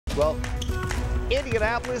Well,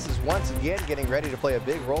 Indianapolis is once again getting ready to play a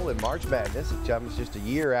big role in March Madness. It comes just a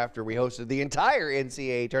year after we hosted the entire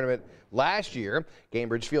NCAA tournament last year.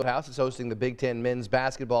 Gainbridge Fieldhouse is hosting the Big Ten men's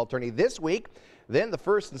basketball tourney this week. Then the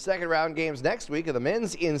first and second round games next week of the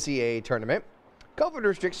men's NCAA tournament. COVID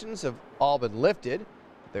restrictions have all been lifted.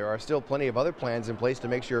 There are still plenty of other plans in place to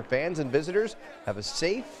make sure fans and visitors have a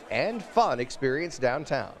safe and fun experience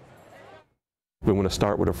downtown. We want to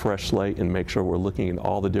start with a fresh slate and make sure we're looking at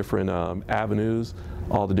all the different avenues,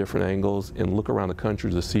 all the different angles, and look around the country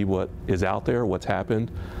to see what is out there, what's happened,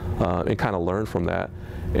 and kind of learn from that.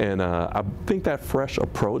 And I think that fresh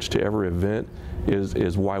approach to every event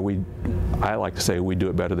is why I like to say we do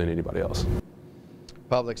it better than anybody else.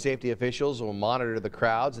 Public safety officials will monitor the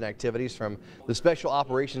crowds and activities from the Special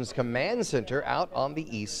Operations Command Center out on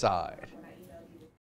the east side.